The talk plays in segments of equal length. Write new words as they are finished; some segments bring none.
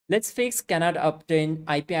Let's fix cannot obtain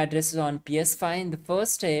IP addresses on PS5. In the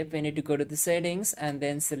first step, we need to go to the settings and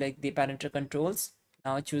then select the parental controls.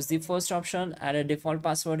 Now choose the first option, add a default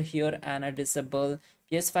password here and a disable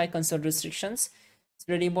PS5 console restrictions. It's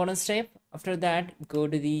a really important step. After that, go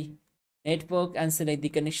to the network and select the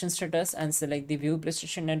connection status and select the view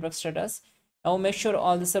PlayStation network status. Now make sure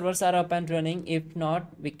all the servers are up and running. If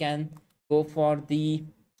not, we can go for the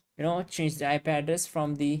change the IP address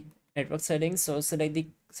from the network settings. So select the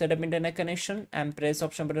setup internet connection and press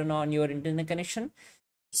option button on your internet connection.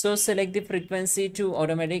 So select the frequency to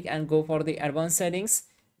automatic and go for the advanced settings.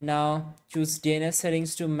 Now choose DNS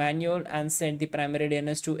settings to manual and set the primary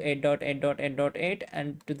DNS to 8.8.8.8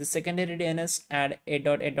 and to the secondary DNS add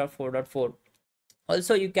 8.8.4.4.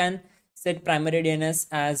 Also you can set primary DNS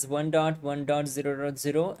as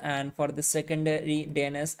 1.1.0.0 and for the secondary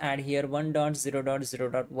DNS add here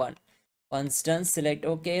 1.0.0.1. Once done, select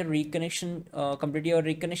OK, reconnection, complete your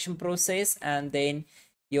reconnection process, and then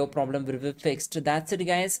your problem will be fixed. That's it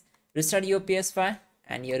guys. Restart your PS5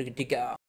 and you're good to go.